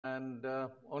and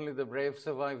only the brave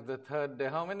survive the third day.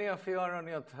 How many of you are on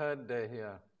your third day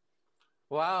here?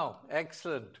 Wow,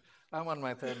 excellent. I'm on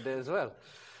my third day as well.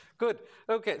 Good.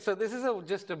 Okay, so this is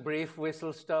just a brief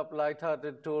whistle-stop,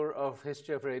 light-hearted tour of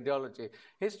history of radiology.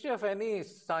 History of any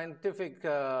scientific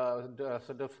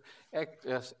sort of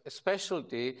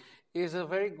specialty is a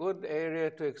very good area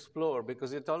to explore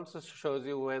because it also shows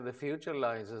you where the future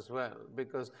lies as well,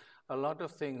 because a lot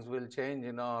of things will change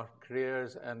in our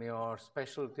careers and your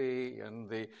specialty and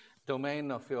the domain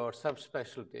of your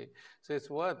subspecialty. So it's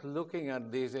worth looking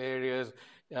at these areas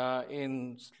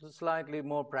in slightly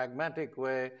more pragmatic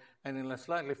way and in a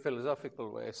slightly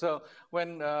philosophical way. So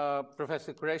when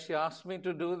Professor Qureshi asked me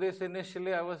to do this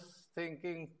initially, I was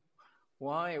thinking,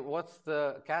 why? What's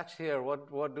the catch here?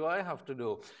 What do I have to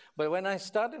do? But when I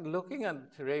started looking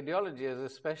at radiology as a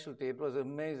specialty, it was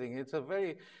amazing. It's a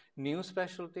very new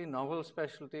specialty, novel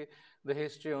specialty. The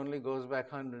history only goes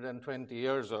back 120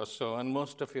 years or so, and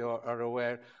most of you are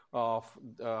aware of,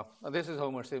 this is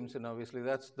Homer Simpson, obviously,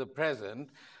 that's the present.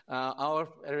 Our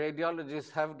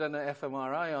radiologists have done an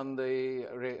fMRI on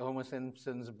the Homer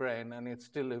Simpson's brain, and it's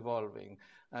still evolving.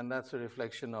 And that's a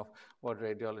reflection of what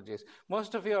radiology is.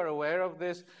 Most of you are aware of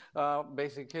this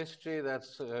basic history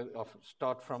that's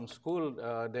taught from school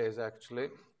days, actually.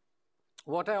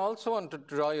 What I also want to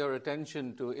draw your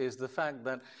attention to is the fact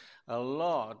that a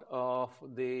lot of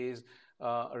these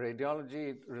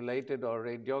radiology-related or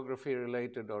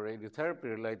radiography-related or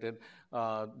radiotherapy-related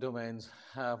domains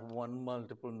have won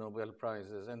multiple Nobel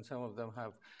Prizes, and some of them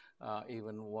have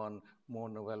even won more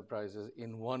Nobel Prizes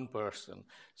in one person.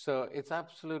 So it's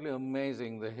absolutely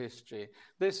amazing, the history.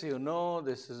 This you know,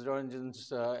 this is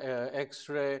Ranjan's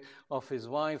X-ray of his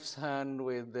wife's hand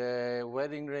with the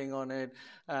wedding ring on it,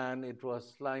 and it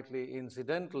was slightly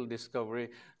incidental discovery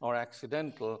or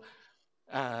accidental,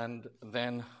 and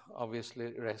then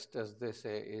obviously rest, as they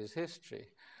say, is history.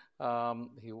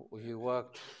 He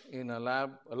worked in a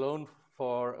lab alone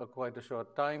for quite a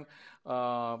short time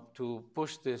to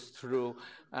push this through,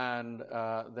 and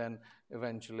then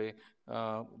eventually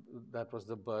that was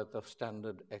the birth of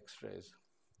standard X-rays.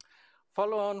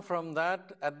 Follow on from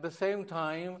that, at the same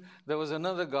time, there was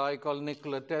another guy called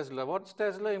Nikola Tesla. What's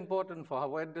Tesla important for?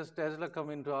 Where does Tesla come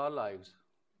into our lives?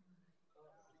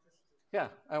 Yeah,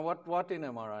 and what in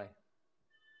MRI?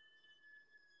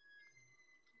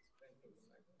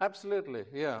 Absolutely,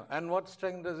 yeah. And what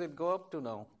strength does it go up to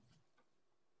now?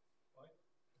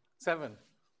 7.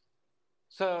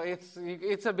 So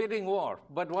it's a bidding war,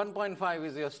 but 1.5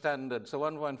 is your standard, so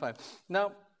 1.5.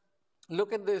 Now,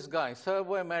 look at this guy,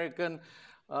 Serbo-American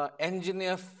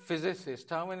engineer physicist.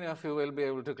 How many of you will be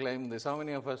able to claim this? How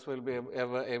many of us will be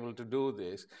ever able to do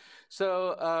this?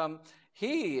 So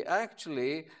he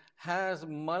actually has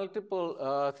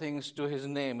multiple things to his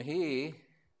name. He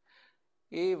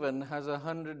even has a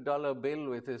 $100 bill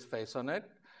with his face on it.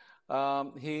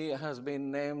 He has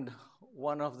been named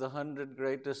one of the 100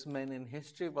 greatest men in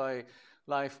history by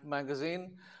Life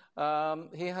magazine.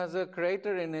 He has a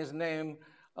crater in his name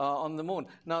on the moon.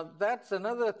 Now, that's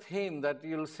another theme that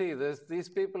you'll see. These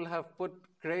people have put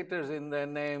craters in their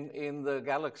name in the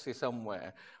galaxy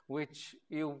somewhere, which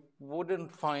you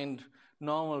wouldn't find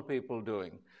normal people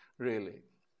doing, really.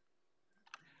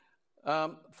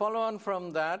 Follow on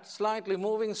from that, slightly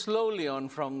moving slowly on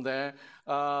from there,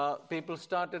 people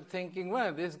started thinking,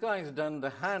 well, this guy's done the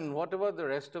hand, what about the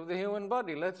rest of the human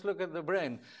body? Let's look at the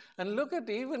brain. And look at,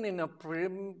 even in a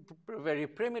very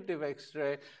primitive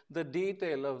X-ray, the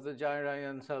detail of the gyri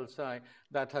and sulci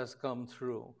that has come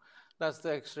through. That's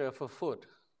the X-ray of a foot.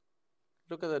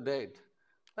 Look at the date.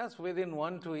 That's within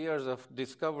 1-2 years of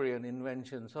discovery and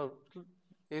invention. So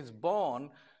it's born,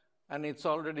 and it's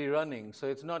already running, so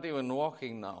it's not even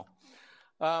walking now.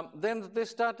 Then they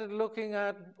started looking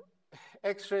at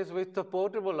X-rays with the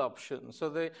portable option.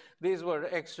 So these were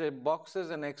X-ray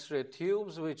boxes and X-ray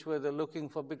tubes, which were looking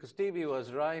for, because TB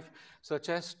was rife, so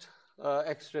chest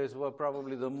X-rays were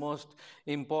probably the most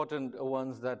important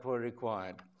ones that were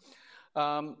required.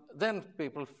 Then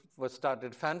people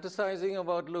started fantasizing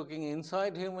about looking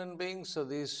inside human beings, so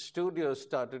these studios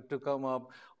started to come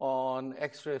up on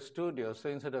X-ray studios. So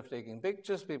instead of taking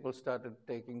pictures, people started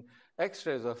taking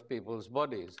X-rays of people's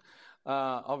bodies.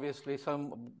 Obviously,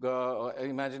 some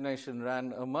imagination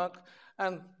ran amok,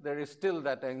 and there is still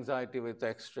that anxiety with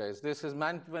X-rays. This is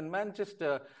when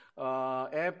Manchester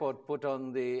Airport put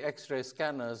on the X-ray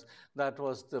scanners, that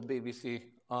was the BBC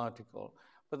article.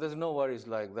 But there's no worries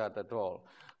like that at all.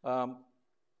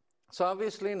 So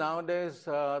obviously nowadays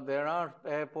there are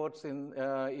airports in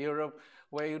Europe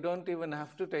where you don't even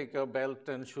have to take your belt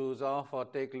and shoes off or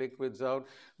take liquids out.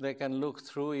 They can look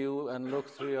through you and look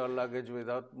through your luggage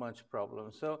without much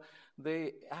problem. So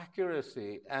the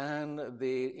accuracy and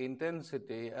the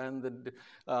intensity and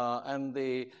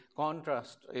the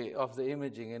contrast of the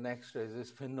imaging in X-rays is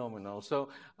phenomenal. So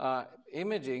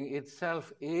imaging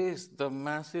itself is the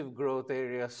massive growth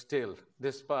area still,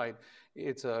 despite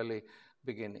its early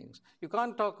beginnings. You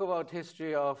can't talk about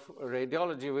history of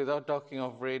radiology without talking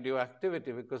of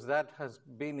radioactivity, because that has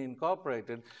been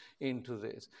incorporated into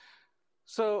this.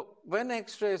 So when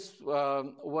X-rays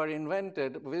were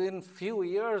invented, within few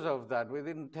years of that,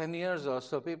 within 10 years or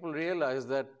so, people realized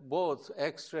that both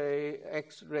X-ray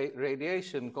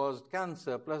radiation caused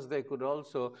cancer, plus they could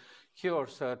also cure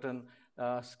certain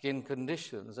skin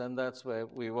conditions, and that's where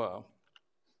we were.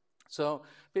 So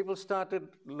people started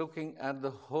looking at the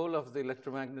whole of the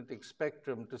electromagnetic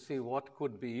spectrum to see what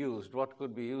could be used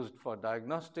for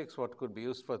diagnostics, what could be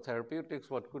used for therapeutics,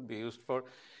 what could be used for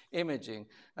imaging.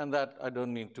 And that I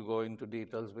don't need to go into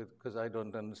details with, because I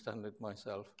don't understand it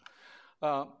myself.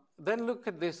 Then look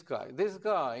at this guy. This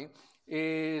guy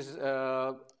is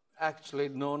actually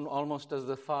known almost as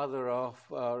the father of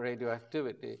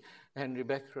radioactivity, Henry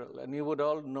Becquerel, and you would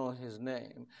all know his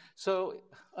name. So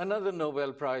another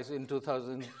Nobel Prize in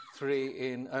 2003,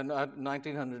 in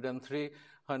 1903,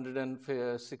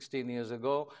 116 years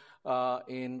ago,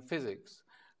 in physics.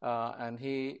 And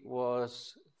he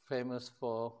was famous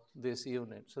for this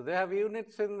unit. So they have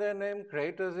units in their name,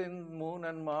 craters in Moon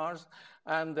and Mars,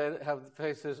 and they have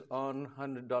faces on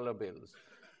 $100 bills.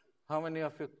 How many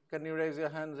of you, can you raise your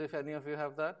hands if any of you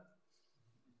have that?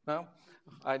 No?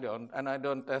 I don't, and I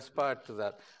don't aspire to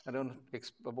that. I don't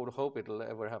hope it'll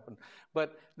ever happen.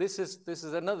 But this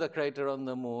is another crater on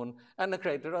the Moon and a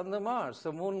crater on the Mars.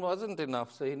 So Moon wasn't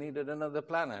enough, so he needed another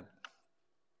planet.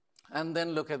 And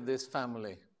then look at this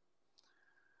family.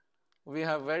 We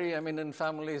have very eminent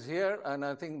families here, and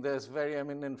I think there's very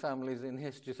eminent families in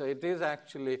history. So it is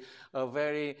actually a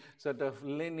very sort of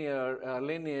linear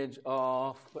lineage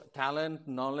of talent,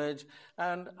 knowledge,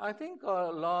 and I think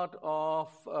a lot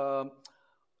of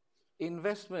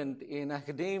investment in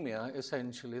academia,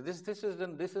 essentially. This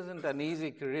isn't an easy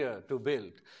career to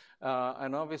build.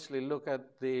 And obviously look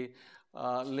at the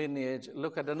lineage,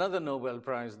 look at another Nobel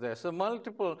Prize there. So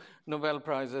multiple Nobel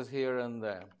Prizes here and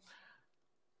there.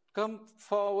 Come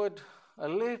forward a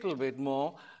little bit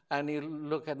more, and you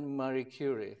look at Marie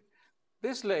Curie.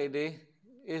 This lady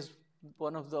is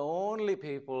one of the only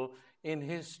people in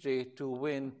history to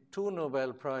win 2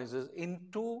 Nobel Prizes in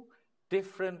 2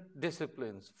 different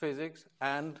disciplines, physics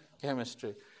and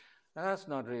chemistry. And that's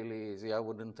not really easy. I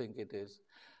wouldn't think it is.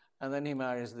 And then he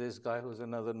marries this guy who's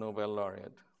another Nobel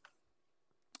laureate.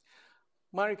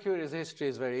 Marie Curie's history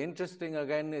is very interesting.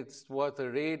 Again, it's worth a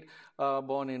read.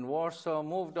 Born in Warsaw,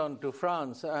 moved on to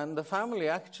France, and the family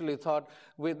actually thought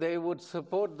they would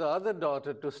support the other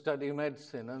daughter to study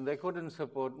medicine, and they couldn't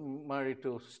support Marie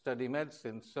to study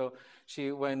medicine, so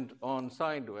she went on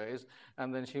sideways,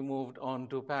 and then she moved on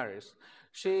to Paris.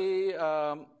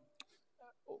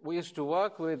 We used to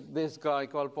work with this guy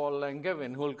called Paul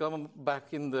Langevin, who will come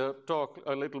back in the talk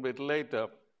a little bit later.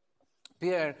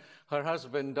 Pierre, her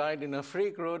husband, died in a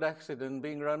freak road accident,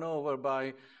 being run over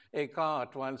by a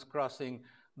cart whilst crossing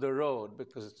the road,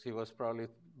 because he was probably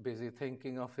busy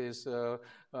thinking of his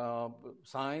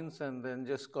science, and then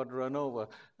just got run over.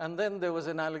 And then there was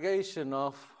an allegation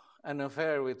of an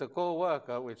affair with a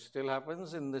co-worker, which still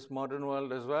happens in this modern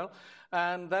world as well,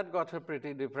 and that got her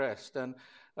pretty depressed, and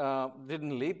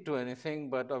didn't lead to anything,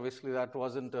 but obviously that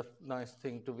wasn't a nice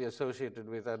thing to be associated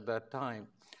with at that time.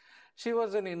 She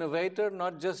was an innovator,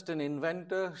 not just an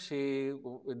inventor. She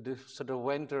sort of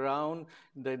went around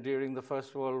during the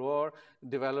First World War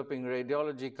developing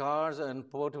radiology cars and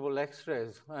portable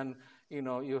X-rays. And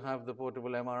you have the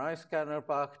portable MRI scanner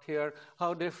parked here.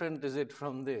 How different is it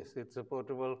from this? It's a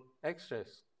portable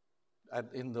X-rays.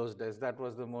 In those days, that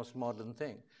was the most modern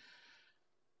thing.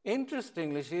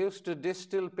 Interestingly, she used to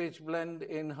distill pitch blende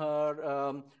in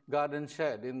her garden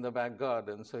shed in the back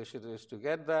garden. So she used to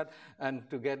get that and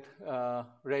to get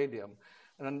radium.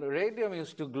 And radium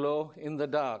used to glow in the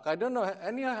dark. I don't know,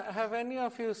 have any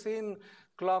of you seen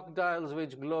clock dials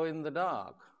which glow in the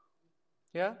dark?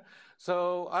 Yeah?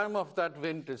 So I'm of that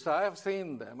vintage, so I have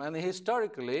seen them. And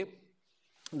historically,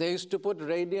 they used to put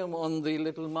radium on the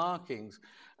little markings.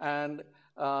 And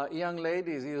young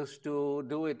ladies used to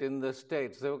do it in the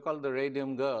States. They were called the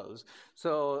radium girls.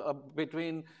 So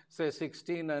between, say,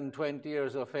 16 and 20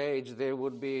 years of age, they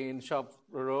would be in shop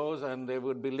rows, and they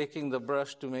would be licking the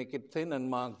brush to make it thin and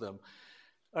mark them.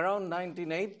 Around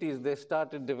 1980s, they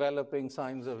started developing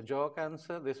signs of jaw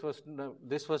cancer.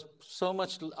 This was so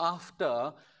much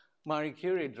after Marie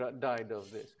Curie died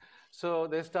of this. So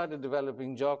they started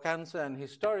developing jaw cancer, and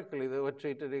historically, they were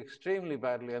treated extremely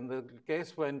badly. And the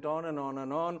case went on and on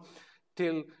and on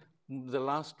till the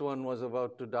last one was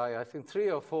about to die. I think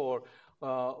 3 or 4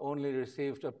 only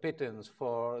received a pittance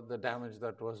for the damage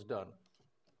that was done.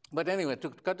 But anyway, to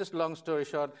cut this long story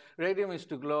short, radium used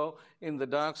to glow in the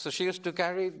dark. So she used to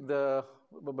carry the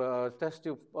test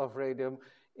tube of radium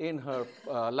in her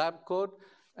lab coat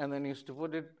and then used to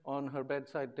put it on her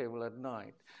bedside table at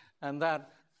night. And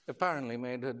that apparently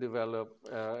made her develop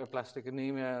aplastic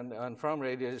anemia and from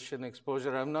radiation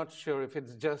exposure. I'm not sure if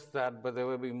it's just that, but there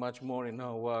will be much more in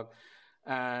her work.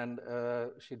 And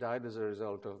she died as a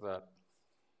result of that.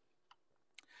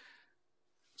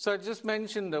 So I just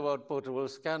mentioned about portable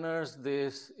scanners.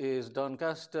 This is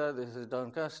Doncaster, this is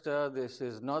Doncaster, this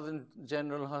is Northern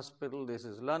General Hospital, this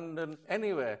is London,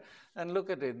 anywhere. And look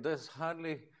at it, there's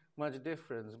hardly much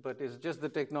difference, but it's just the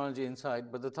technology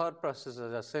inside, but the thought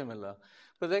processes are similar.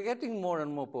 But they're getting more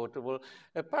and more portable.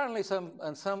 Apparently some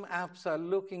apps are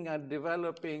looking at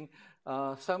developing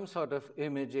some sort of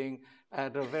imaging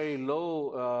at a very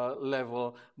low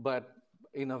level, but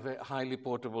in a very highly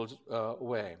portable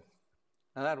way.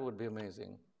 And that would be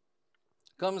amazing.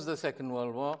 Comes the Second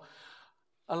World War.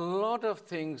 A lot of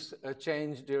things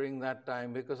changed during that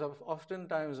time because of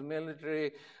oftentimes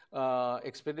military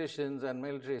expeditions and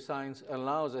military science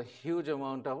allows a huge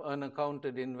amount of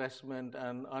unaccounted investment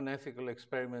and unethical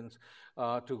experiments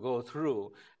to go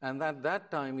through. And at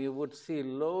that time, you would see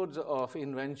loads of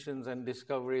inventions and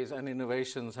discoveries and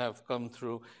innovations have come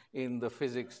through in the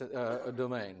physics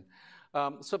domain.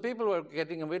 So people were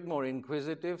getting a bit more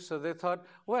inquisitive, so they thought,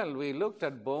 well, we looked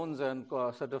at bones and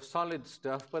sort of solid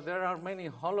stuff, but there are many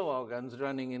hollow organs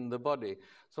running in the body.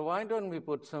 So why don't we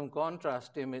put some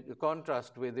contrast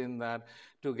within that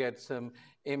to get some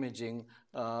imaging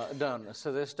done?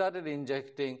 So they started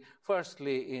injecting,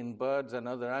 firstly in birds and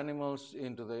other animals,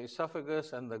 into the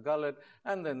esophagus and the gullet,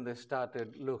 and then they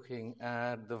started looking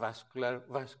at the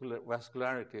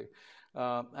vascularity.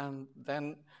 And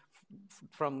then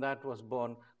from that was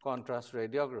born contrast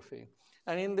radiography.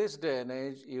 And in this day and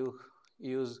age, you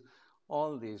use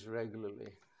all these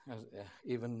regularly,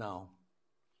 even now,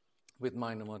 with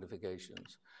minor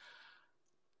modifications.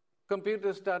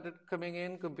 Computers started coming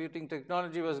in, computing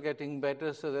technology was getting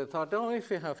better, so they thought, oh, if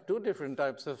you have 2 different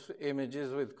types of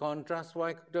images with contrast,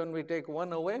 why don't we take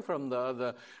one away from the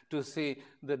other to see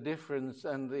the difference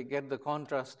and get the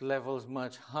contrast levels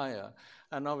much higher?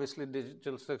 And obviously,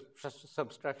 digital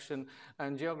subtraction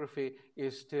and geography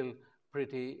is still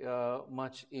pretty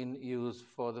much in use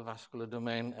for the vascular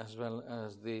domain as well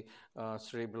as the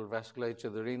cerebral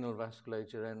vasculature, the renal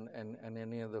vasculature, and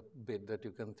any other bit that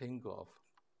you can think of.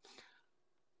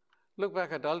 Look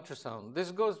back at ultrasound.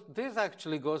 This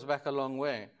actually goes back a long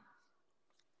way.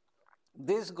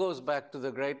 This goes back to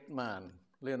the great man,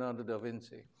 Leonardo da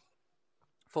Vinci,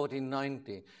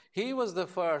 1490. He was the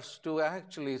first to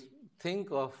actually think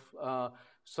of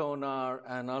sonar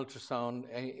and ultrasound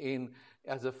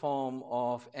as a form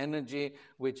of energy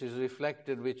which is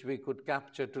reflected, which we could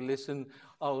capture to listen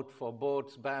out for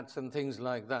boats, bats, and things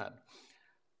like that.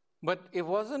 But it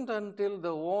wasn't until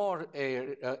the war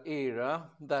era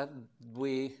that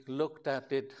we looked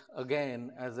at it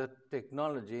again as a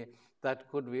technology that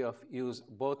could be of use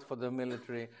both for the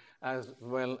military as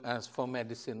well as for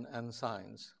medicine and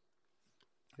science.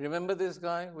 Remember this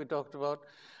guy we talked about?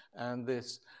 And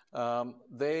this,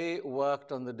 they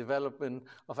worked on the development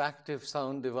of active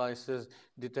sound devices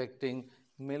detecting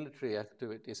military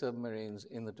activity, submarines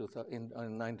in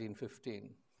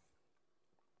 1915.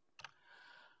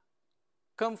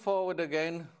 Come forward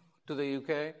again to the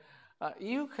UK.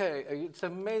 It's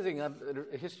amazing.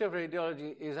 The history of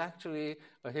radiology is actually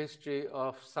a history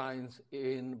of science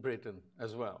in Britain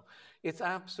as well. It's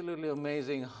absolutely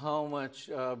amazing how much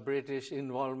British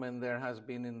involvement there has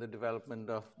been in the development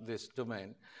of this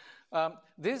domain.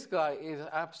 This guy is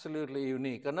absolutely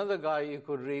unique. Another guy you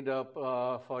could read up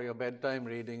for your bedtime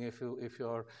reading if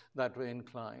you're that way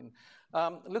inclined.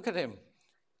 Look at him.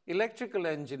 Electrical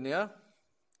engineer,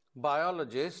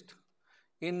 biologist,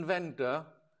 inventor,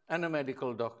 and a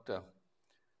medical doctor.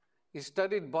 He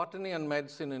studied botany and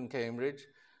medicine in Cambridge,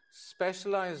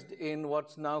 specialized in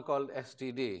what's now called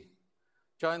STD,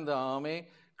 joined the army,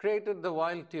 created the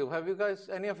wild tube. Have you guys,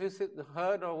 any of you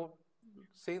heard or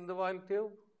seen the wild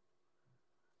tube?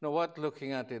 No, worth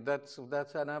looking at it. That's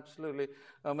an absolutely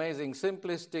amazing,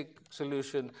 simplistic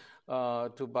solution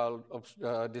to bowel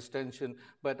distension.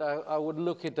 But I would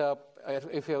look it up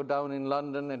if you're down in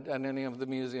London and any of the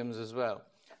museums as well.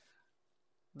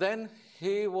 Then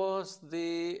he was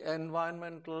the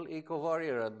environmental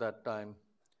eco-warrior at that time.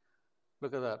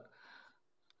 Look at that.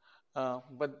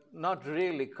 But not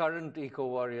really. Current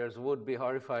eco-warriors would be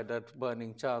horrified at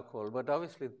burning charcoal, but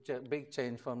obviously big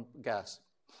change from gas.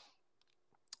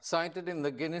 Cited in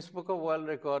the Guinness Book of World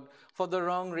Record for the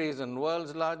wrong reason,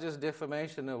 world's largest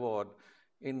defamation award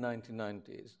in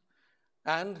 1990s.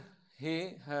 And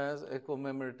he has a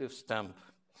commemorative stamp.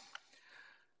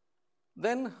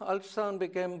 Then ultrasound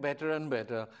became better and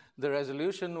better. The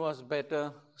resolution was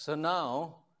better. So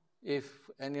now, if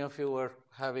any of you were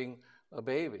having a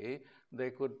baby, they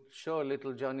could show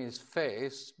little Johnny's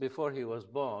face before he was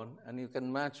born, and you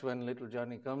can match when little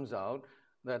Johnny comes out,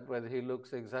 that whether he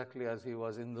looks exactly as he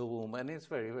was in the womb, and it's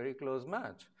very, very close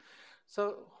match.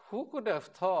 So who could have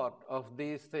thought of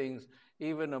these things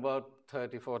even about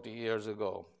 30, 40 years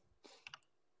ago?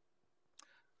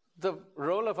 The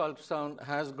role of ultrasound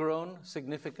has grown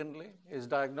significantly. It's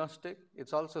diagnostic,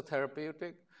 it's also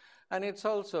therapeutic, and it's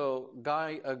also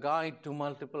a guide to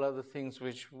multiple other things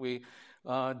which we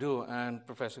do. And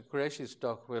Professor Qureshi's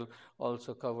talk will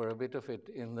also cover a bit of it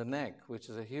in the neck, which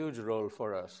is a huge role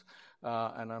for us.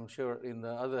 And I'm sure in the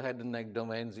other head and neck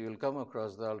domains, you'll come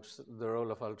across the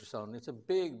role of ultrasound. It's a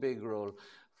big, big role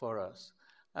for us.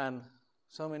 And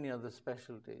so many other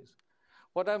specialties.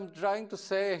 What I'm trying to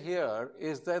say here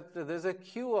is that there's a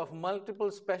queue of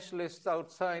multiple specialists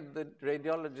outside the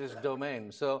radiologist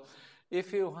domain. So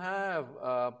if you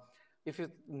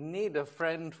need a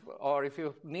friend, or if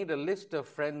you need a list of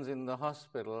friends in the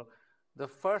hospital, the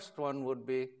first one would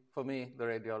be, for me, the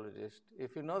radiologist.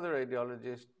 If you know the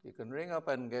radiologist, you can ring up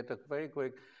and get a very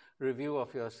quick review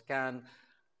of your scan.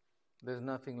 There's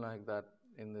nothing like that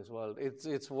in this world.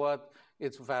 It's worth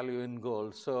its value in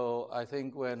gold. So I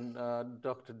think when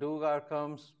Dr. Dugar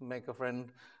comes, make a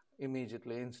friend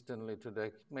immediately, instantly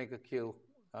today. Make a queue,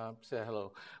 say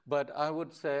hello. But I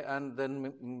would say, and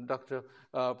then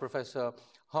Professor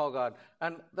Hoggard.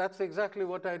 And that's exactly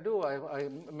what I do. I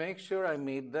make sure I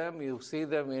meet them. You see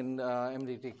them in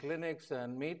MDT clinics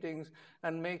and meetings,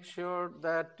 and make sure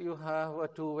that you have a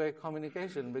two-way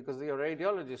communication, because your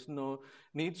radiologist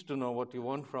needs to know what you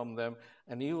want from them,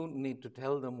 and you need to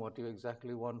tell them what you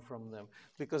exactly want from them,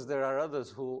 because there are others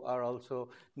who are also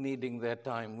needing their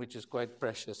time, which is quite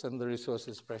precious, and the resource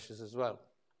is precious as well.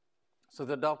 So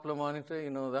the Doppler monitor, you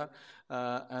know that,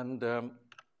 and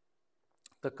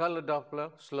the color Doppler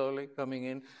slowly coming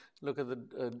in. Look at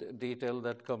the detail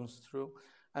that comes through,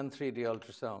 and 3D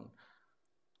ultrasound.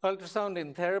 Ultrasound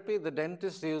in therapy, the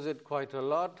dentists use it quite a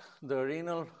lot. The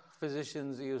renal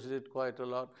physicians use it quite a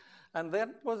lot. And that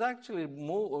was actually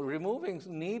removing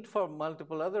need for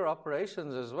multiple other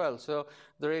operations as well. So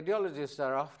the radiologists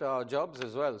are after our jobs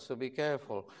as well, so be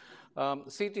careful.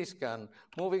 CT scan,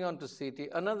 moving on to CT,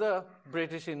 another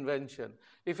British invention.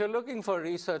 If you're looking for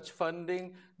research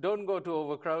funding, don't go to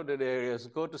overcrowded areas,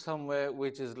 go to somewhere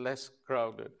which is less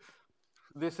crowded.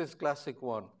 This is classic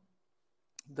one.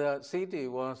 The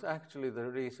CT was actually the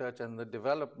research, and the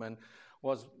development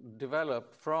was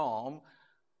developed from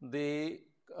the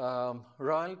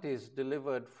royalties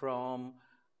delivered from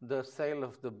the sale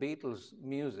of the Beatles'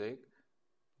 music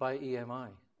by EMI.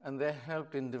 And they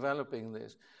helped in developing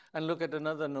this. And look at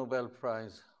another Nobel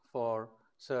Prize for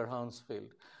Sir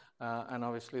Hounsfield. And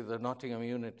obviously the Nottingham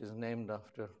unit is named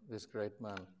after this great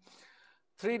man.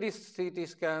 3D CT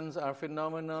scans are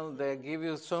phenomenal. They give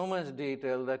you so much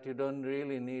detail that you don't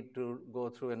really need to go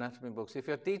through anatomy books. If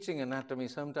you're teaching anatomy,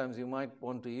 sometimes you might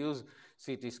want to use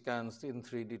CT scans in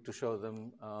 3D to show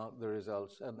them the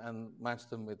results and match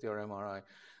them with your MRI.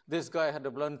 This guy had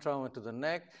a blunt trauma to the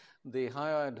neck. The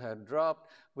hyoid had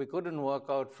dropped. We couldn't work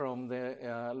out from the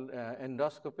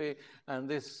endoscopy, and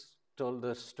this told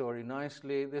the story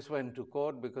nicely. This went to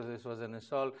court because this was an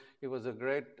assault. It was a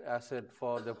great asset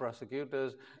for the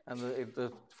prosecutors, and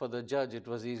for the judge, it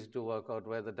was easy to work out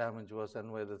where the damage was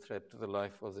and where the threat to the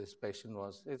life of this patient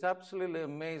was. It's absolutely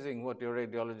amazing what your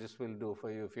radiologist will do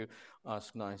for you if you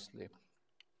ask nicely.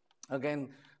 Again,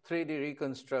 3D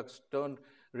reconstructs don't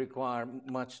require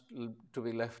much to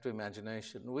be left to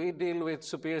imagination. We deal with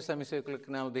superior semicircular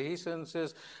canal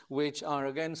dehiscences, which are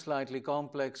again slightly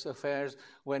complex affairs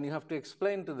when you have to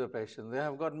explain to the patient. They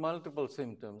have got multiple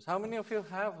symptoms. How many of you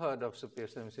have heard of superior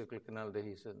semicircular canal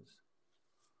dehiscence?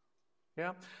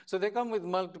 Yeah, so they come with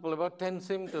multiple, about 10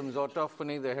 symptoms.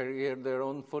 Autophony, they hear their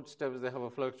own footsteps, they have a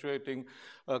fluctuating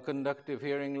conductive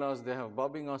hearing loss, they have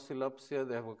bobbing oscillopsia,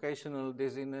 they have occasional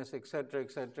dizziness, etc.,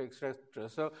 etc., etc.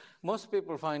 So most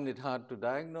people find it hard to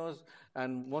diagnose,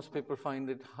 and most people find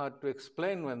it hard to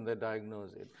explain when they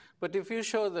diagnose it. But if you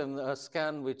show them a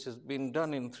scan which has been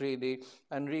done in 3D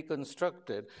and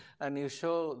reconstructed, and you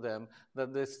show them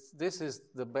that this is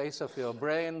the base of your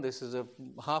brain, this is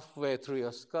halfway through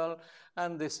your skull,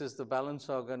 and this is the balance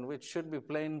organ, which should be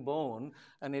plain bone,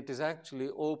 and it is actually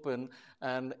open,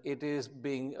 and it is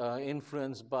being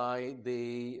influenced by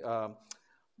the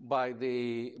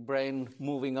brain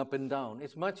moving up and down.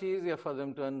 It's much easier for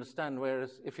them to understand,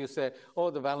 whereas if you say, oh,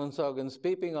 the balance organ's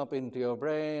peeping up into your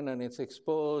brain and it's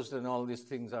exposed and all these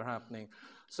things are happening.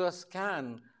 So a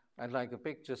scan, and like a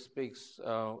picture, speaks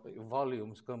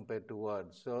volumes compared to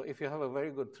words. So if you have a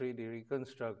very good 3D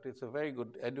reconstruct, it's a very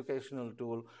good educational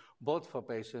tool, both for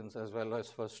patients as well as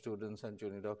for students and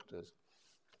junior doctors.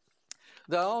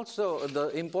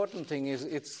 The important thing is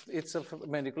it's a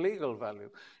medical legal value.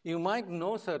 You might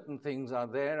know certain things are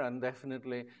there, and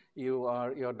definitely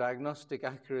your diagnostic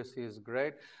accuracy is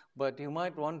great, but you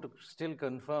might want to still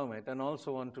confirm it and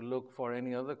also want to look for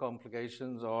any other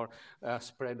complications or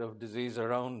spread of disease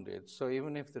around it. So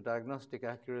even if the diagnostic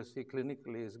accuracy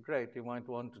clinically is great, you might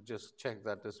want to just check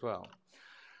that as well.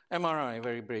 MRI,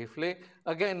 very briefly.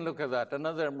 Again, look at that,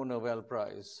 another Nobel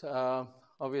Prize.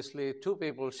 Obviously, two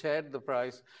people shared the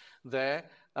prize there,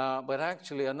 but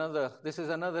actually this is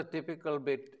another typical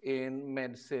bit in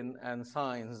medicine and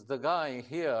science. The guy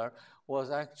here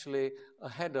was actually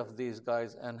ahead of these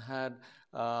guys and had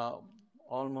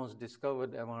almost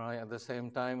discovered MRI at the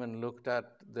same time and looked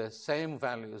at the same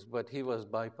values, but he was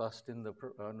bypassed in the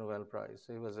Nobel Prize.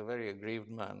 So he was a very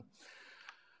aggrieved man.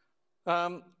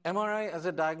 MRI as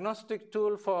a diagnostic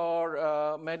tool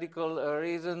for medical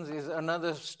reasons is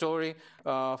another story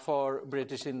for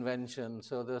British invention.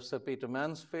 So the Sir Peter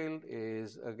Mansfield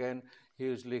is, again,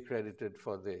 hugely credited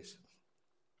for this.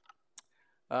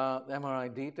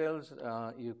 MRI details,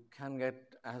 you can get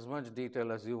as much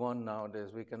detail as you want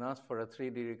nowadays. We can ask for a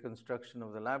 3D reconstruction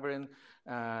of the labyrinth,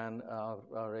 and our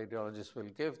radiologist will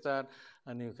give that,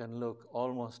 and you can look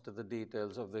almost at the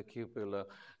details of the cupula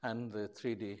and the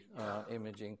 3D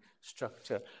imaging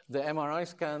structure. The MRI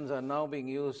scans are now being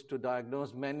used to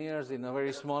diagnose Meniere's in a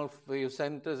very small few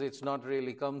centers. It's not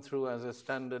really come through as a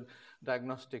standard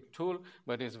diagnostic tool,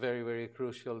 but it's very, very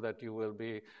crucial that you will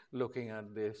be looking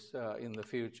at this in the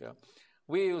future.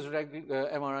 We use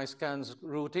MRI scans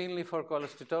routinely for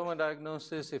cholesteatoma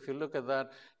diagnosis. If you look at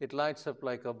that, it lights up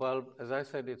like a bulb. As I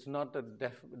said, it's not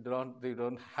you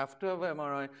don't have to have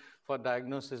MRI for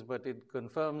diagnosis, but it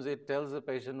confirms it, tells the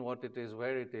patient what it is,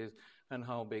 where it is, and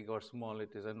how big or small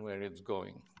it is, and where it's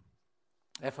going.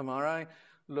 fMRI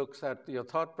looks at your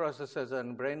thought processes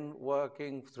and brain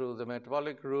working through the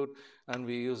metabolic route, and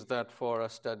we use that for a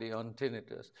study on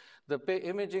tinnitus. The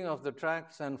imaging of the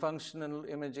tracts and functional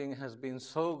imaging has been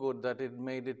so good that it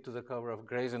made it to the cover of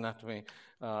Gray's Anatomy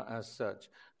as such,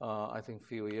 I think a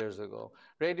few years ago.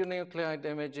 Radionuclide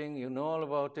imaging, you know all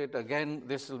about it. Again,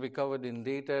 this will be covered in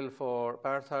detail for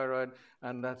parathyroid,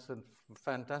 and that's a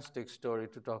fantastic story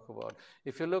to talk about.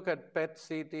 If you look at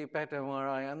PET-CT,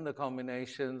 PET-MRI, and the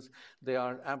combinations, they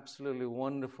are absolutely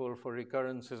wonderful for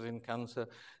recurrences in cancer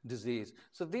disease.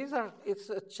 So it's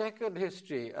a checkered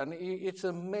history, and it's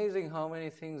amazing how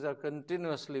many things are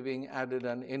continuously being added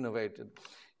and innovated.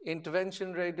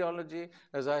 Intervention radiology,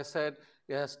 as I said,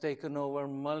 it has taken over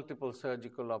multiple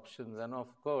surgical options, and of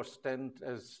course,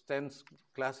 stents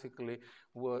classically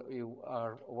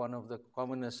are one of the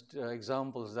commonest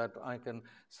examples that I can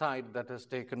cite that has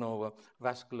taken over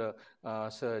vascular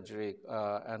surgery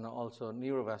and also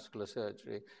neurovascular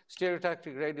surgery.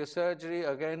 Stereotactic radiosurgery,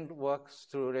 again, works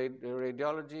through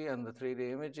radiology and the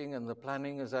 3D imaging and the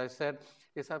planning, as I said.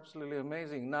 It's absolutely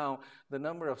amazing. Now, the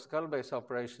number of skull base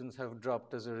operations have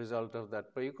dropped as a result of that,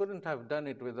 but you couldn't have done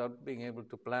it without being able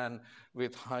to plan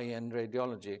with high-end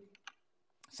radiology.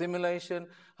 Simulation.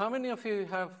 How many of you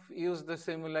have used the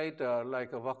simulator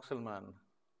like a Voxelman?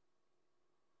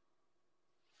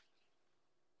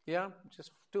 Yeah,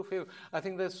 just too few. I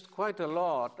think there's quite a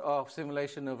lot of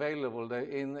simulation available.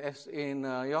 In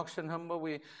Yorkshire and Humber,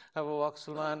 we have a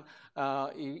Voxelman.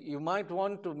 You might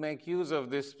want to make use of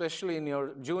this, especially in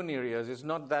your junior years. It's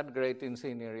not that great in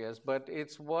senior years, but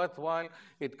it's worthwhile.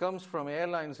 It comes from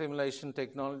airline simulation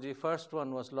technology. First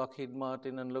one was Lockheed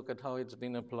Martin, and look at how it's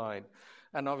been applied.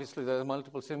 And obviously, there are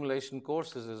multiple simulation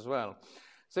courses as well.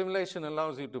 Simulation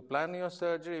allows you to plan your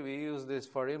surgery. We use this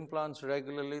for implants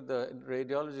regularly. The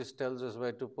radiologist tells us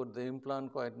where to put the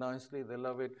implant quite nicely. They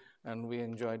love it, and we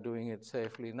enjoy doing it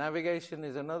safely. Navigation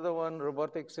is another one.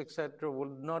 Robotics, etc.,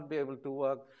 would not be able to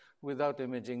work without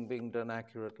imaging being done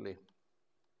accurately.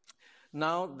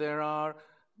 Now, there are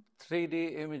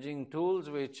 3D imaging tools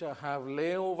which have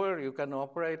layover. You can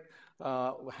operate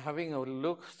having a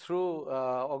look through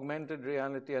augmented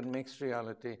reality and mixed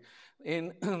reality.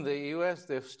 In the US,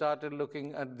 they've started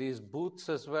looking at these booths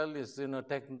as well. It's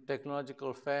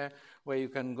technological fair where you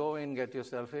can go in, get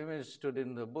yourself imaged, stood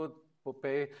in the booth,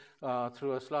 pay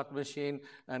through a slot machine,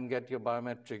 and get your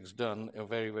biometrics done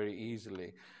very, very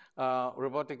easily.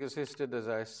 Robotic assisted, as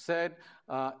I said.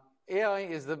 AI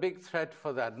is the big threat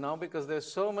for that now because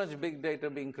there's so much big data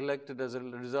being collected as a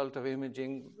result of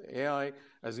imaging. AI,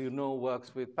 as you know,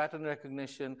 works with pattern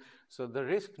recognition. So the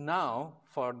risk now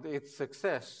for its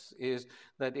success is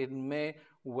that it may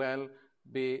well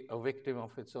be a victim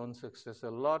of its own success. A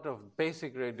lot of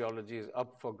basic radiology is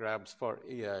up for grabs for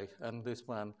AI, and this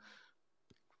man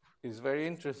is very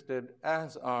interested,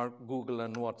 as are Google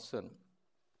and Watson.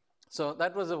 So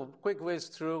that was a quick whiz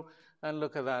through, and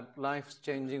look at that, life's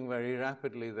changing very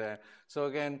rapidly there. So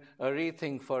again, a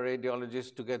rethink for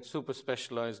radiologists to get super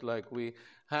specialized like we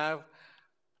have.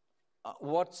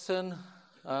 Watson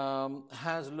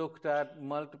has looked at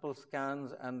multiple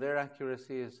scans, and their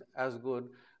accuracy is as good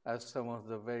as some of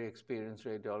the very experienced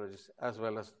radiologists, as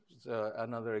well as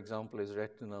another example is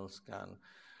retinal scan.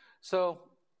 So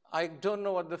I don't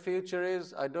know what the future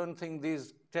is. I don't think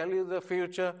these tell you the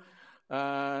future.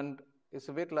 And it's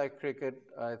a bit like cricket.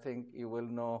 I think you will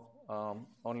know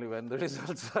only when the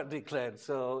results are declared.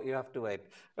 So you have to wait.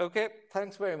 Okay,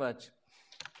 thanks very much.